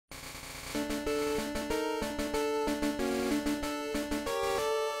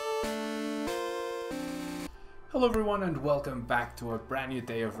Hello everyone and welcome back to a brand new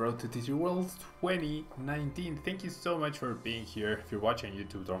day of Road to TG Worlds 2019. Thank you so much for being here. If you're watching on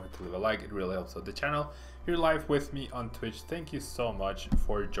YouTube, don't forget to leave a like, it really helps out the channel. If you're live with me on Twitch, thank you so much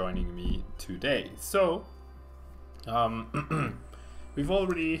for joining me today. So, we've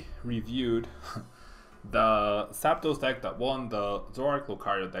already reviewed the Zapdos deck that won, the Zoroark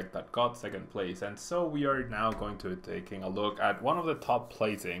Lucario deck that got second place, and so we are now going to be taking a look at one of the top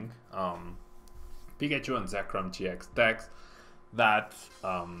placing Pikachu and Zekrom GX decks that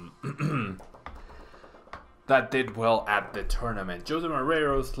that did well at the tournament. Jose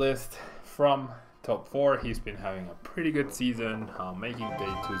Moreiro's list from top 4. He's been having a pretty good season, making day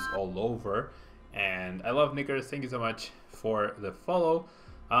 2s all over. And I love Knickers. Thank you so much for the follow.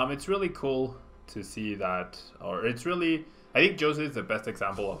 It's really cool to see that, or it's really, I think Jose is the best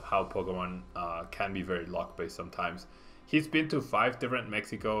example of how Pokemon can be very luck based sometimes. He's been to 5 different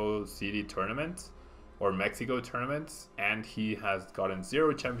Mexico City tournaments, or Mexico tournaments, and he has gotten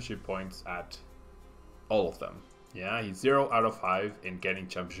 0 championship points at all of them. Yeah, he's 0 out of 5 in getting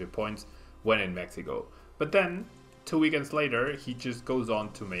championship points when in Mexico. But then 2 weekends later, he just goes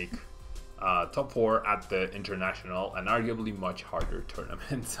on to make top 4 at the international, and arguably much harder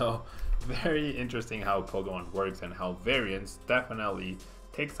tournament. So very interesting how Pokemon works and how variance definitely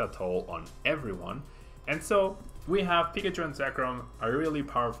takes a toll on everyone. And so we have Pikachu and Zekrom, a really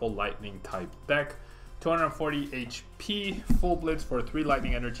powerful lightning type deck. 240 HP, full blitz for 3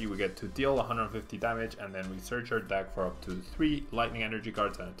 lightning energy. We get to deal 150 damage, and then we search our deck for up to 3 lightning energy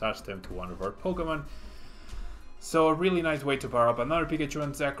cards and attach them to one of our Pokemon. So a really nice way to power up another Pikachu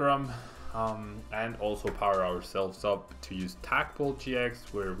and Zekrom, and also power ourselves up to use Tack Bolt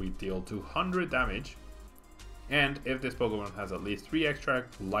GX, where we deal 200 damage. And if this Pokemon has at least 3 extra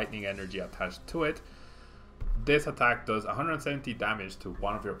lightning energy attached to it, this attack does 170 damage to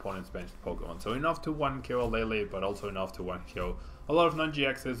one of your opponent's benched Pokemon. So enough to 1-KO a Lele, but also enough to 1-KO a lot of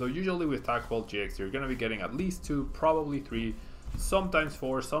non-GXs. So usually with Tack Bolt GX, you're going to be getting at least 2, probably 3, sometimes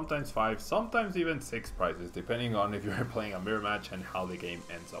 4, sometimes 5, sometimes even 6 prizes, depending on if you're playing a mirror match and how the game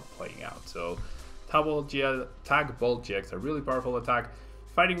ends up playing out. So Tack Bolt GX, a really powerful attack.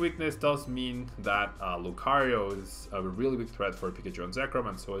 Fighting weakness does mean that Lucario is a really big threat for Pikachu and Zekrom,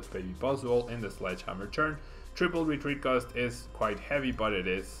 and so is Baby Buzzwole in the Sledgehammer turn. Triple retreat cost is quite heavy, but it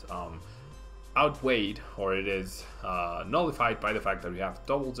is outweighed, or it is nullified by the fact that we have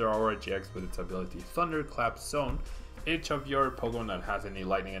double Zeraora GX with its ability Thunderclap Zone. Each of your Pokemon that has any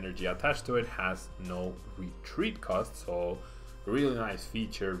lightning energy attached to it has no retreat cost, so really nice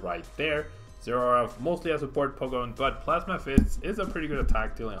feature right there. Zeraora mostly a support Pokemon, but Plasma Fist is a pretty good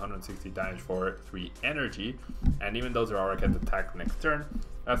attack, dealing 160 damage for 3 energy. And even though Zeraora gets attacked next turn,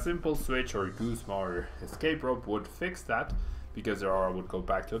 a simple switch or Guzma or Escape Rope would fix that, because Zeraora would go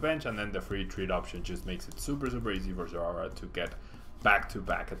back to the bench, and then the free retreat option just makes it super easy for Zeraora to get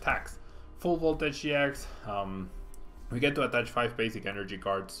back-to-back attacks. Full Voltage GX, we get to attach 5 basic energy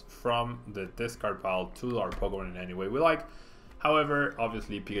cards from the discard pile to our Pokemon in any way we like. However,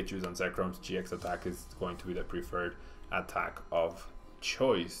 obviously Pikachu's and Zekrom's GX attack is going to be the preferred attack of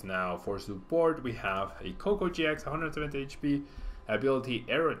choice. Now for support, we have a Coco GX, 170 HP, ability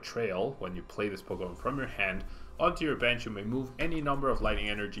Arrow Trail. When you play this Pokemon from your hand onto your bench, you may move any number of lightning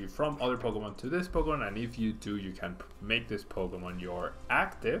energy from other Pokemon to this Pokemon, and if you do, you can make this Pokemon your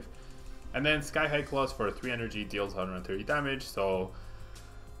active. And then Sky High Claws for 3 energy, deals 130 damage, so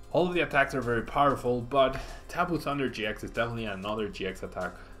all of the attacks are very powerful, but Tapu Thunder GX is definitely another GX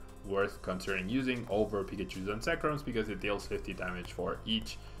attack worth considering using over Pikachu's and Zekrom's, because it deals 50 damage for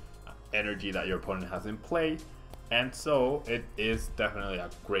each energy that your opponent has in play. And so it is definitely a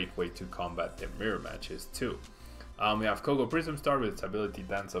great way to combat the mirror matches too. We have Coco Prism Star with its ability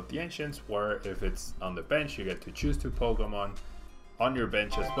Dance of the Ancients, where if it's on the bench, you get to choose 2 Pokemon on your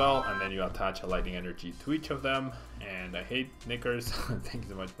bench as well, and then you attach a lightning energy to each of them. And I hate Knickers. Thank you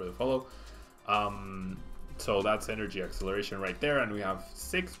so much for the follow. So that's energy acceleration right there, and we have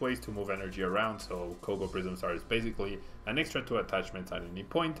 6 ways to move energy around. So Coco Prism Star is basically an extra 2 attachments at any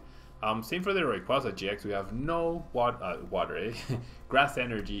point. Same for the Rayquaza GX. We have no grass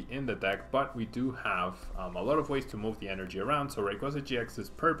energy in the deck, but we do have a lot of ways to move the energy around. So Rayquaza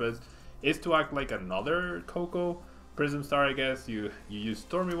GX's purpose is to act like another Coco Prism Star, I guess. You use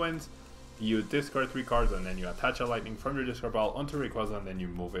Stormy Winds, you discard 3 cards, and then you attach a lightning from your discard pile onto Rayquaza, and then you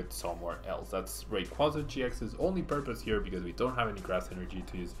move it somewhere else. That's Rayquaza GX's only purpose here, because we don't have any grass energy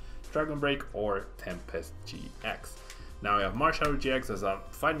to use Dragon Break or Tempest GX. Now we have Marshadow GX as a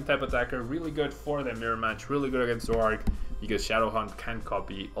fighting type attacker, really good for the mirror match, really good against Zoroark, because Shadow Hunt can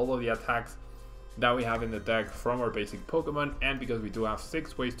copy all of the attacks. that we have in the deck from our basic Pokemon, and because we do have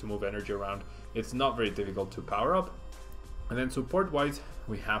 6 ways to move energy around, it's not very difficult to power up. And then support wise,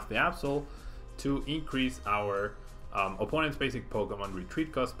 we have the Absol to increase our opponent's basic Pokemon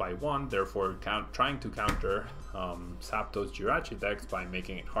retreat cost by 1, therefore trying to counter Zapdos Jirachi decks by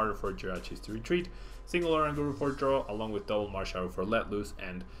making it harder for Jirachis to retreat. Single Oranguru for draw, along with double Marshadow for let loose,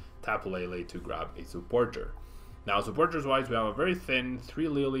 and Tapu Lele to grab a supporter. Now supporters wise, we have a very thin 3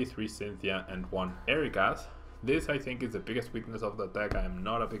 Lily, 3 Cynthia, and 1 Erica's. This I think is the biggest weakness of the deck. I am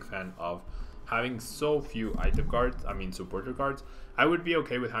not a big fan of having so few item cards, supporter cards. I would be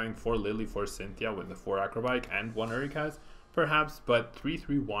okay with having 4 Lily, 4 Cynthia with the 4 Acrobike and 1 Erica's perhaps, but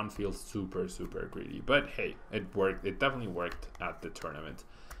 3-3-1 feels super greedy. But hey, it worked. It definitely worked at the tournament.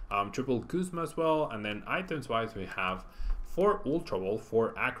 Triple Guzma as well, and then items wise we have 4 Ultra Ball,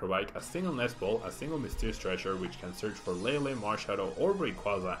 4 Acrobike, a single Nest Ball, a single Mysterious Treasure which can search for Lele, Marshadow, or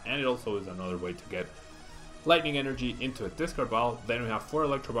Rayquaza, and it also is another way to get Lightning Energy into a discard pile. Then we have 4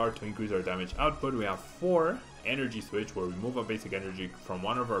 Electro Bar to increase our damage output. We have 4 Energy Switch where we move a basic energy from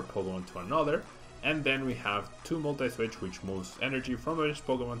one of our Pokemon to another. And then we have 2 Multi Switch which moves energy from a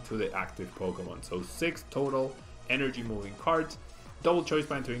Pokemon to the active Pokemon. So 6 total energy moving cards. Double Choice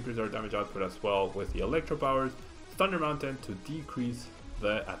Band to increase our damage output as well with the Electro Powers. Thunder Mountain to decrease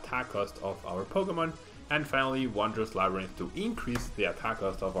the attack cost of our Pokemon. And finally, Wondrous Labyrinth to increase the attack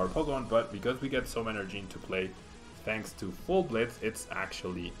cost of our Pokemon, but because we get some energy into play thanks to Full Blitz, it's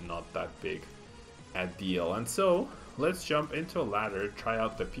actually not that big a deal. And so, let's jump into a ladder, try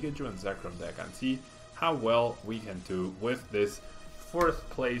out the Pikachu and Zekrom deck, and see how well we can do with this 4th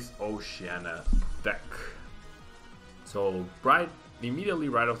place Oceania deck. So, immediately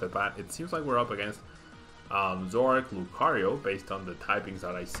right off the bat, it seems like we're up against Zoroark, Lucario, based on the typings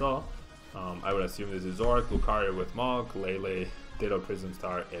that I saw. I would assume this is Zoroark, Lucario with Mog, Lele, Ditto, Prism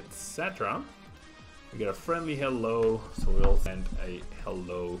Star, etc. We get a friendly hello, so we'll send a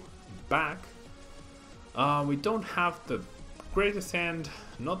hello back. We don't have the greatest hand,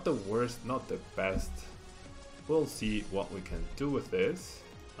 not the worst, not the best. We'll see what we can do with this.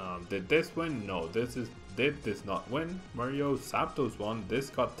 Did this win? No, did this not win? Mario Zapdos won, this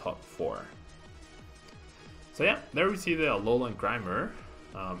got top 4. So yeah, there we see the Alolan Grimer.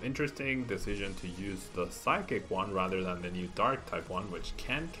 Interesting decision to use the Psychic one rather than the new Dark type one, which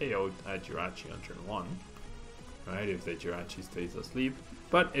can KO a Jirachi on turn 1, right, if the Jirachi stays asleep.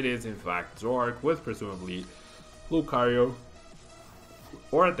 But it is in fact Zoroark with presumably Lucario,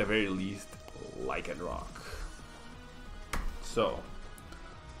 or at the very least Lycanroc. So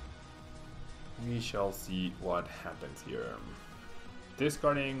we shall see what happens here.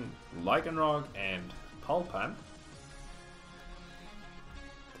 Discarding Lycanroc and Palpad.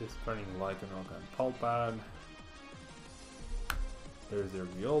 Discarding Lycanroc and Palpad. There's their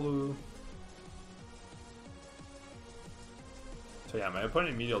Riolu. So yeah, my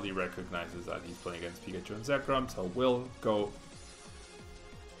opponent immediately recognizes that he's playing against Pikachu and Zekrom, so we'll go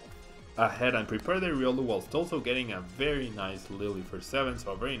ahead and prepare the Riolu whilst also getting a very nice Lily for 7,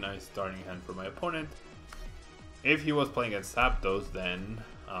 so a very nice starting hand for my opponent. If he was playing against Zapdos, then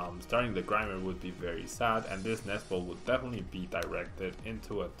starting the Grimer would be very sad, and this Nest Ball would definitely be directed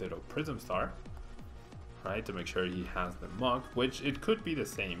into a Ditto Prism Star, right, to make sure he has the Mug, which it could be the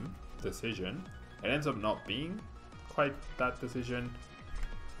same decision. It ends up not being quite that decision.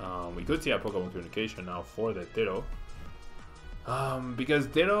 We could see a Pokemon Communication now for the Ditto. Because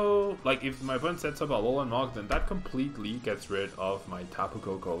Ditto, like if my opponent sets up a Alolan Mog, then that completely gets rid of my Tapu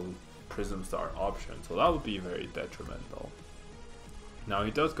Koko Prism Star option, so that would be very detrimental. Now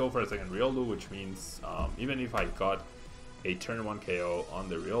he does go for a second Riolu, which means even if I got a turn 1 KO on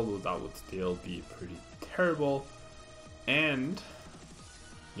the Riolu, that would still be pretty terrible. And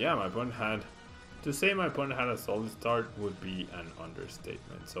yeah, my opponent had, to say my opponent had a solid start would be an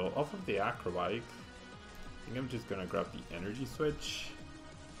understatement. So off of the Acrobike, I think I'm just gonna grab the Energy Switch,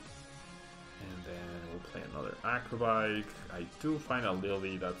 and then we'll play another Acrobike. I do find a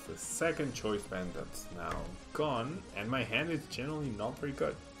Lily, that's the second choice band that's now gone, and my hand is generally not very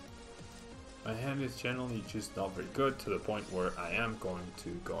good. My hand is generally just not very good, to the point where I am going to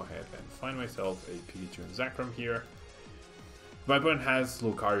go ahead and find myself a Pikachu and Zekrom here. If my opponent has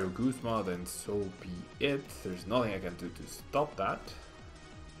Lucario Guzma, then so be it. There's nothing I can do to stop that.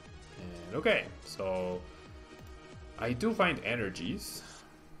 And okay, so I do find energies,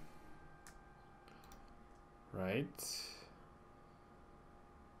 right?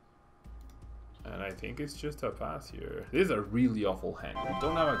 And I think it's just a pass here. This is a really awful hand. We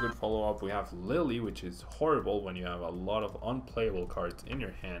don't have a good follow-up. We have Lily, which is horrible when you have a lot of unplayable cards in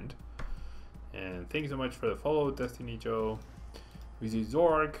your hand. And thank you so much for the follow, Destiny Joe. We see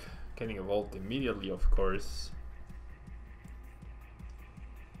Zoroark getting evolved immediately, of course.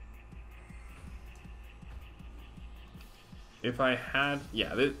 If I had,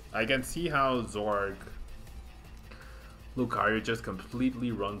 yeah, I can see how Zorg Lucario just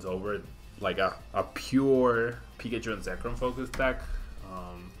completely runs over like a pure Pikachu and Zekrom focused deck.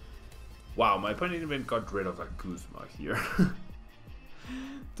 Wow, my opponent even got rid of a Guzma here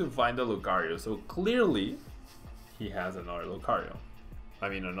to find a Lucario. So clearly, he has another Lucario. I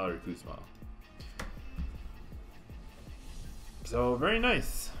mean, another Guzma. So very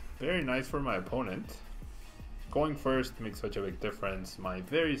nice for my opponent. Going first makes such a big difference. My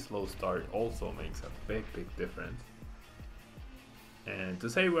very slow start also makes a big difference. And to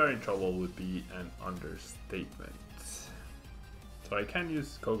say we're in trouble would be an understatement. So I can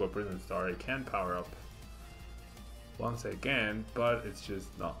use Coco Prison Star, I can power up once again, but it's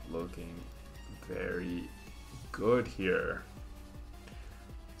just not looking very good here.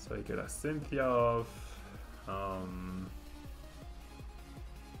 So I get a Cynthia off.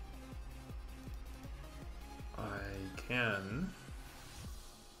 I can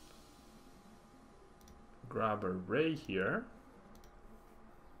grab a Ray here.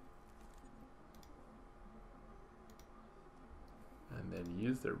 And then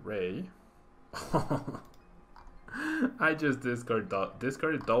use the Ray. I just discarded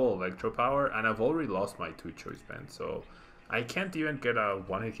double Electro Power, and I've already lost my 2 choice bands, so I can't even get a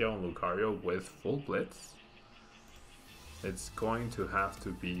one-hit KO on Lucario with full Blitz. It's going to have to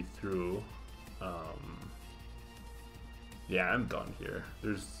be through... yeah, I'm done here.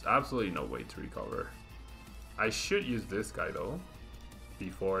 There's absolutely no way to recover. I should use this guy though,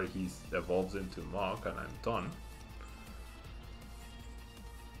 before he evolves into Mach, and I'm done.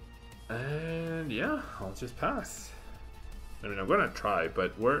 And yeah, I'll just pass. I mean, I'm gonna try,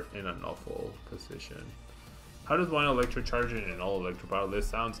 but we're in an awful position. How does one Electro Charge in an all Electro Power list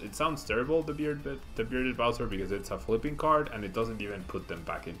sounds? It sounds terrible, the Bearded Bowser, because it's a flipping card and it doesn't even put them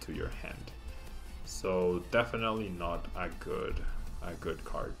back into your hand. So definitely not a good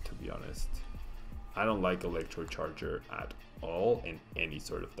card, to be honest. I don't like Electro Charger at all in any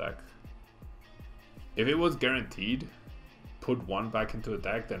sort of deck. If it was guaranteed put one back into a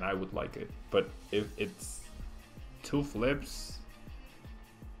deck, then I would like it. But if it's 2 flips,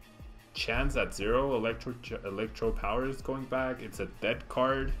 chance at 0 electro powers going back, it's a dead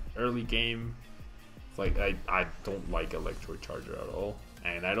card early game. It's like I don't like Electro Charger at all,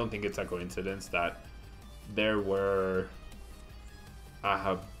 and I don't think it's a coincidence that there were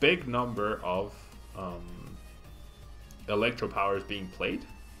a big number of electro powers being played.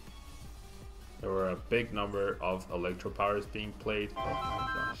 There were a big number of electro powers being played. Oh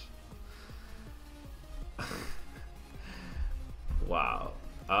my gosh. Wow.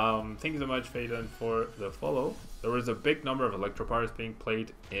 Thank you so much, Faden, for the follow. There was a big number of electro powers being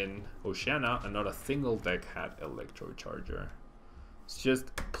played in Oceania, and not a single deck had Electro Charger. It's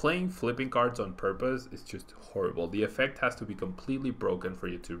just playing flipping cards on purpose is just horrible. The effect has to be completely broken for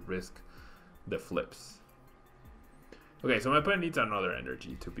you to risk the flips. Okay, so my opponent needs another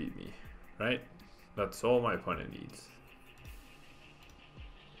energy to beat me, right? That's all my opponent needs.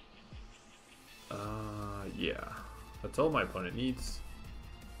 Yeah, that's all my opponent needs.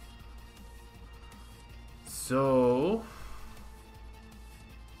 So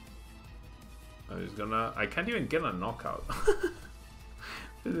I'm just gonna, I can't even get a knockout.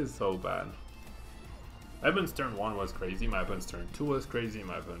 This is so bad. My opponent's turn 1 was crazy, my opponent's turn 2 was crazy,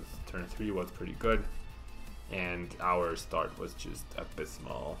 my opponent's turn 3 was pretty good, and our start was just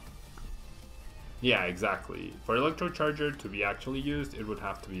abysmal. Yeah, exactly. For Electro Charger to be actually used, it would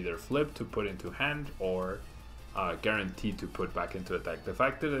have to be either flip to put into hand or guaranteed to put back into a deck. The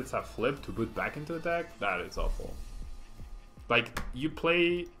fact that it's a flip to put back into a deck, that is awful. Like, you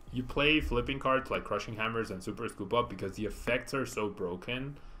play flipping cards like Crushing Hammers and Super Scoop Up because the effects are so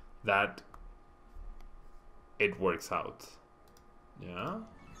broken that it works out. Yeah?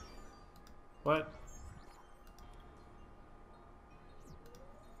 What?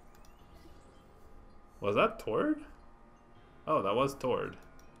 Was that Tord? Oh, that was Tord.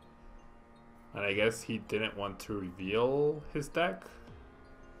 And I guess he didn't want to reveal his deck,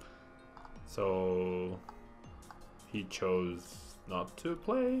 so he chose not to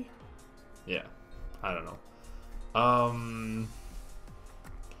play. Yeah, I don't know.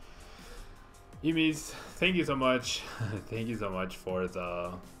 Emis, thank you so much. Thank you so much for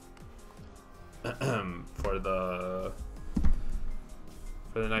the for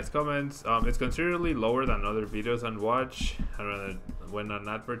the nice comments. It's considerably lower than other videos on Watch, and when an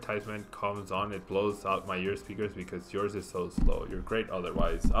advertisement comes on, it blows out my ear speakers because yours is so slow. You're great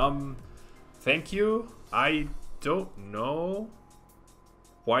otherwise. Thank you. I don't know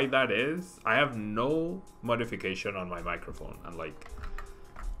why that is, I have no modification on my microphone, and like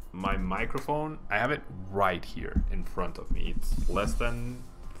my microphone, I have it right here in front of me. It's less than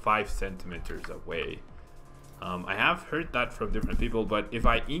 5 centimeters away. I have heard that from different people, but if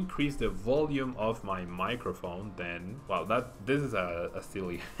I increase the volume of my microphone, then, well, this is a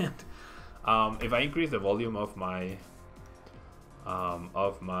silly hint. If I increase the volume of my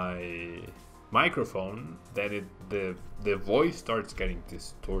microphone, then the voice starts getting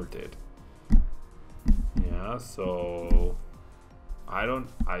distorted. Yeah, so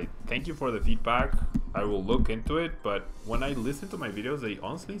I thank you for the feedback. I will look into it, but when I listen to my videos, they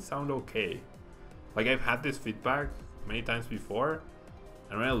honestly sound okay. Like, I've had this feedback many times before,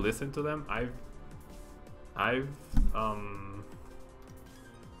 and when I listen to them,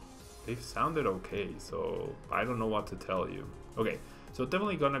 they've sounded okay, so I don't know what to tell you. Okay, so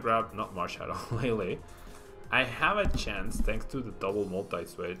definitely gonna grab not Marshadow Lele. I have a chance, thanks to the double multi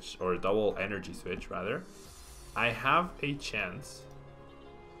switch, or double energy switch rather, I have a chance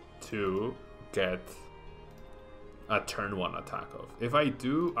to get a turn 1 attack off. If I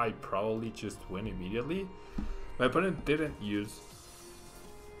do, I probably just win immediately. My opponent didn't use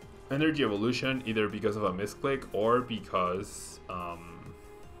energy evolution either because of a misclick or because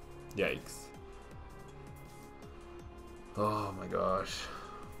yikes. Oh my gosh.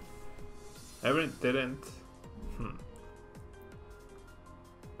 Everett didn't.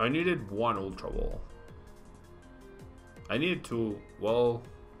 I needed 1 Ultra Ball. I needed 2, well,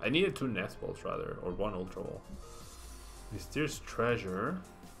 I needed 2 Nest Balls rather, or 1 Ultra Ball. Mysterious Treasure.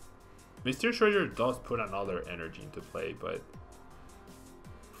 Mysterious Treasure does put another energy into play, but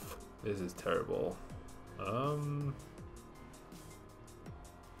this is terrible.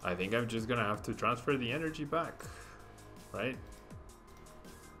 I think I'm just gonna have to transfer the energy back, right?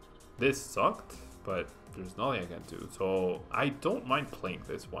 This sucked, but there's nothing I can do. So I don't mind playing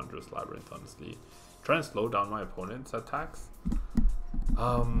this Wondrous Labyrinth, honestly. Try and slow down my opponent's attacks.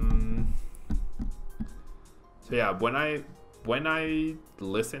 So yeah, when I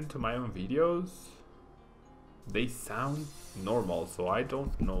listen to my own videos, they sound normal, so I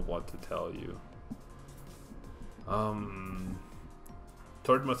don't know what to tell you.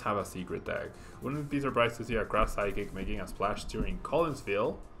 Tord must have a secret deck. Wouldn't be surprised to see a Grass Psychic making a splash during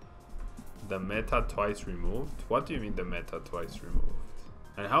Collinsville. The meta twice removed? What do you mean the meta twice removed?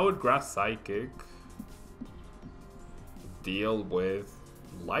 And how would Grass Psychic deal with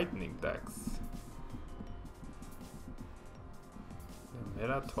Lightning decks? The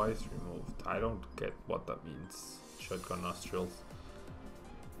meta twice removed. I don't get what that means. Shotgun Nostrils.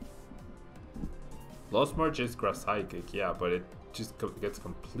 Lost March is Grass Psychic, yeah, but it just gets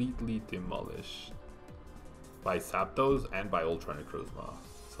completely demolished by Zapdos and by Ultra Necrozma.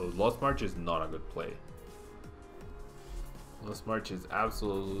 So Lost March is not a good play. Lost March is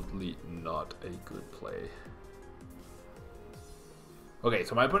absolutely not a good play. Okay,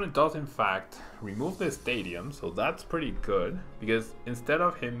 so my opponent does in fact remove the stadium, so that's pretty good, because instead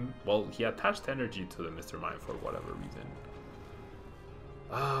of him, well, he attached energy to the Mr. Mime for whatever reason.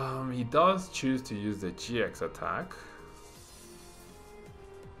 He does choose to use the GX attack.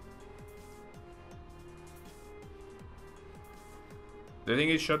 The thing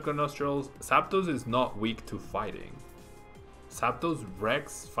is, Shotgun Nostrils, Zapdos is not weak to fighting. Zapdos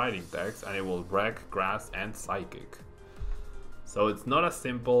wrecks fighting decks, and it will wreck Grass and Psychic. So it's not as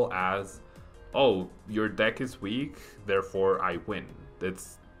simple as, oh, your deck is weak, therefore I win.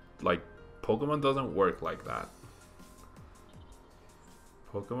 It's like, Pokemon doesn't work like that.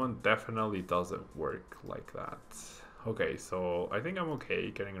 Pokemon definitely doesn't work like that. Okay, so I think I'm okay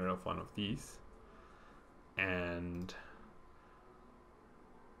getting rid of one of these. And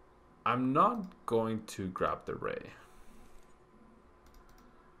I'm not going to grab the Ray.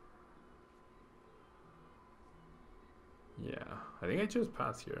 Yeah, I think I just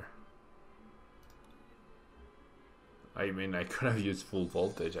pass here. I mean, I could have used full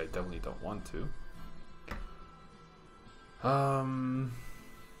voltage. I definitely don't want to.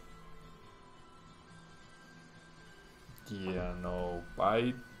 Yeah, no,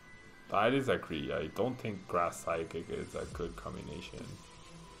 I disagree. I don't think Grass Psychic is a good combination.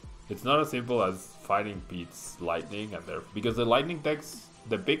 It's not as simple as fighting beats Lightning, and there, because the Lightning decks,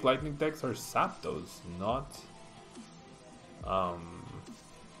 the big Lightning decks are Zapdos, not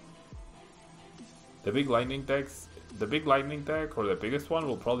the big Lightning decks. The big Lightning deck, or the biggest one,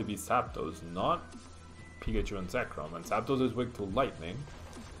 will probably be Zapdos, not Pikachu and Zekrom. And Zapdos is weak to Lightning,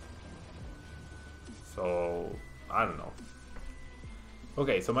 so I don't know.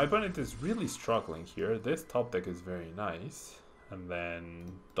 Okay, so my opponent is really struggling here. This top deck is very nice. And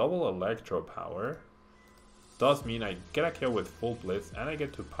then double Electro Power. does mean I get a kill with full blitz and I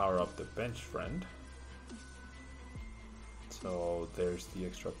get to power up the bench friend. So there's the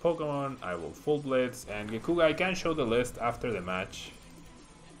extra Pokemon. I will full blitz and Gekuga. I can show the list after the match,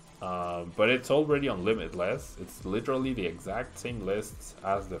 but it's already on limitless. It's literally the exact same list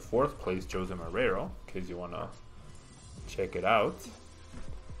as the 4th place Jose Marrero, in case you wanna check it out.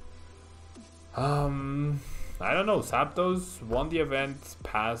 I don't know. Zapdos won the event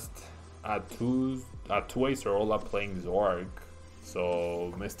past a two Acerola playing Zorg,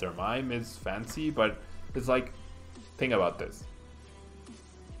 so Mr. Mime is fancy, but it's like, think about this.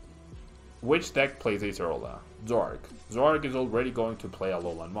 Which deck plays Acerola? Zorg. Zorg is already going to play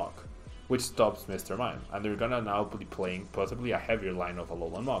Alolan Muk, which stops Mr. Mime, and they're gonna now be playing possibly a heavier line of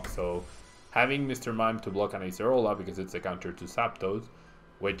Alolan Muk. So having Mr. Mime to block an Acerola because it's a counter to Zapdos,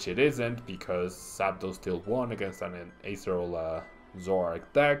 which it isn't because Zapdos still won against an Acerola Zorg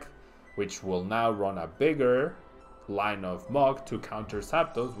deck, which will now run a bigger line of Muk to counter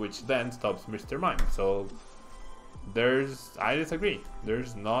Zapdos, which then stops Mr. Mime. So I disagree.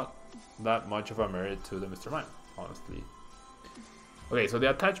 There's not that much of a merit to the Mr. Mime, honestly. Okay, so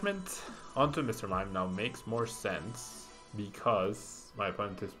the attachment onto Mr. Mime now makes more sense because my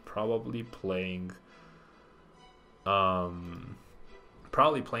opponent is probably playing Coco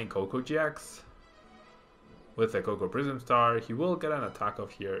GX with the Coco Prism Star. He will get an attack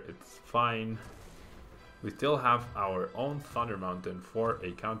off here, it's fine. We still have our own Thunder Mountain for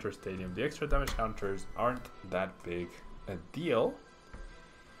a counter stadium. The extra damage counters aren't that big a deal.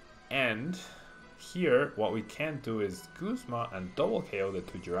 And here, what we can do is Guzma and double KO the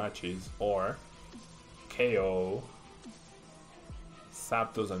 2 Jirachis, or KO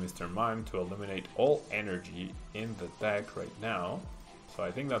Zapdos and Mr. Mime to eliminate all energy in the deck right now. So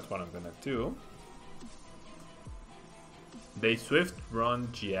I think that's what I'm gonna do. They Swift Run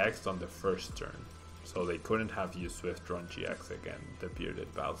GX on the first turn, so they couldn't have used Swift Run GX again, the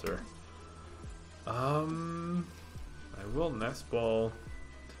bearded Bowser. I will Nest Ball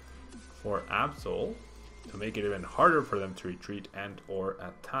for Absol to make it even harder for them to retreat and or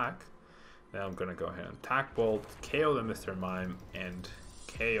attack. Now I'm gonna go ahead and Attack Bolt, KO the Mr. Mime, and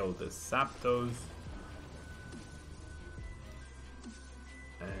KO the Zapdos.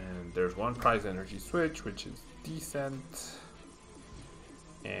 And there's one prize energy switch, which is decent.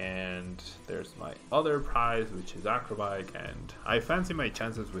 And there's my other prize, which is Acrobatic, and I fancy my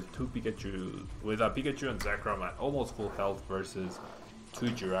chances with a Pikachu and Zekrom at almost full health versus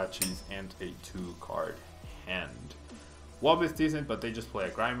 2 Jirachis and a 2-card hand. Wob is decent, but they just play a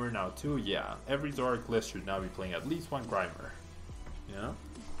Grimer now too. Yeah, every Zoroark list should now be playing at least one Grimer. You know?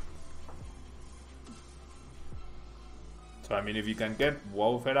 So I mean, if you can get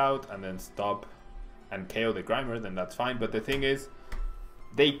Wobbuffet out and then stop and KO the Grimer, then that's fine. But the thing is,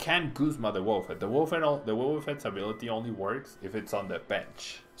 they can Guzma the Wobbuffet. The Wobuffet's ability only works if it's on the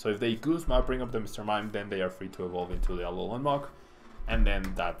bench. So if they Guzma, bring up the Mr. Mime, then they are free to evolve into the Alolan Muk, and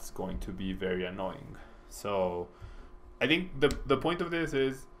then that's going to be very annoying. So I think the point of this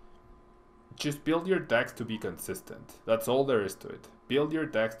is just build your decks to be consistent. That's all there is to it. Build your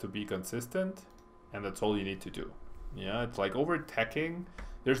decks to be consistent, and that's all you need to do. Yeah, it's like over teching.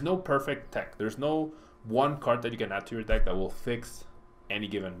 There's no perfect tech. There's no one card that you can add to your deck that will fix any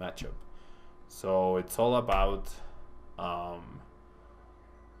given matchup. So it's all about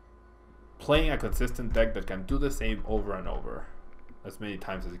playing a consistent deck that can do the same over and over as many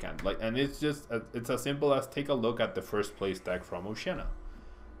times as you can. And it's as simple as take a look at the first place deck from Oceania.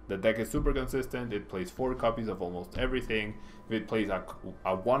 The deck is super consistent. It plays 4 copies of almost everything. If it plays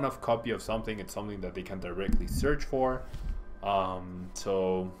a one-off copy of something, it's something that they can directly search for.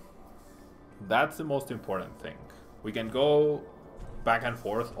 So that's the most important thing. We can go back and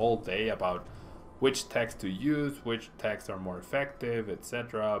forth all day about which techs to use, which techs are more effective,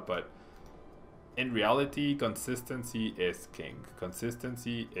 etc. But in reality, consistency is king.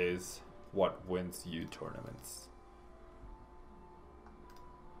 Consistency is what wins you tournaments.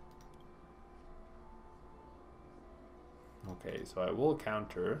 Okay, so I will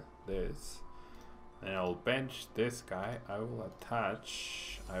counter this. Then I will bench this guy. I will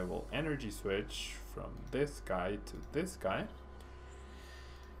attach. I will energy switch from this guy to this guy.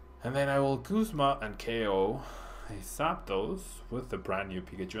 And then I will Guzma and KO a Zapdos with the brand new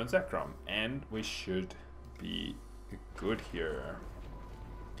Pikachu and Zekrom. And we should be good here.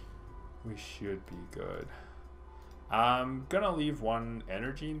 We should be good. I'm gonna leave one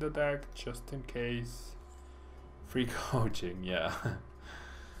energy in the deck just in case. Free coaching, yeah.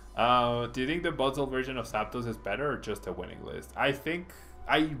 Do you think the Buzzle version of Zapdos is better or just a winning list? I think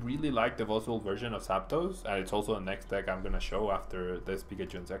I really like the Buzzle version of Zapdos, and it's also the next deck I'm gonna show after this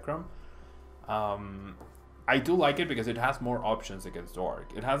Pikachu and Zekrom. I do like it because it has more options against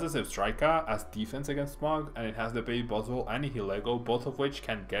Orc. It has the Zebstrika as defense against Smog, and it has the Baby Buzzwole and Nihilego, both of which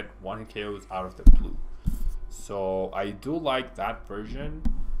can get one-hit KOs out of the blue. So I do like that version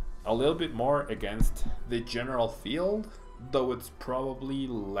a little bit more against the general field, though it's probably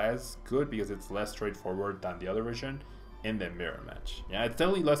less good because it's less straightforward than the other version in the mirror match. Yeah, it's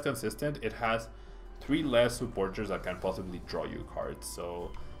definitely less consistent. It has 3 less supporters that can possibly draw you cards,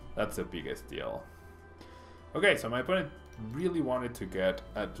 so that's the biggest deal. Okay, so my opponent really wanted to get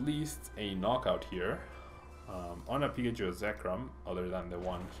at least a knockout here on a Pikachu Zekrom, other than the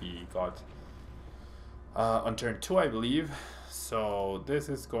one he got on turn 2, I believe. So this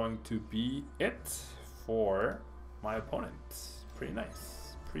is going to be it for my opponent. Pretty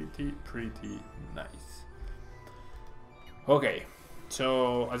nice. Pretty nice. Okay,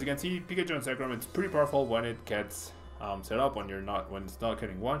 so as you can see, Pikachu and Zekrom, it's pretty powerful when it gets set up, when it's not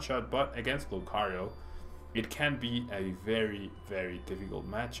getting one shot, but against Lucario, it can be a very difficult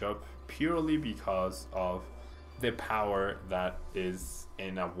matchup purely because of the power that is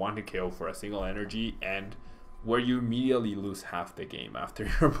in a 1-hit KO for a single energy, and where you immediately lose half the game after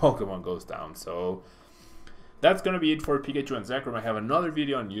your Pokemon goes down. So that's gonna be it for Pikachu and Zekrom. I have another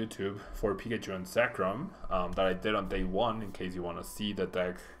video on YouTube for Pikachu and Zekrom that I did on day 1 in case you want to see the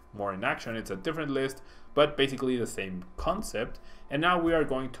deck more in action. It's a different list, but basically the same concept. And now we are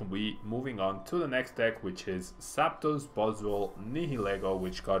going to be moving on to the next deck, which is Zapdos, Buzzwole, Nihilego,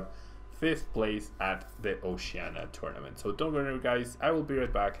 which got 5th place at the Oceania tournament. So don't go anywhere, guys. I will be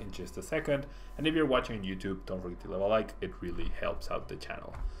right back in just a second. And if you're watching on YouTube, don't forget to leave a like. It really helps out the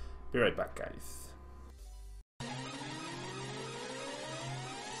channel. Be right back, guys.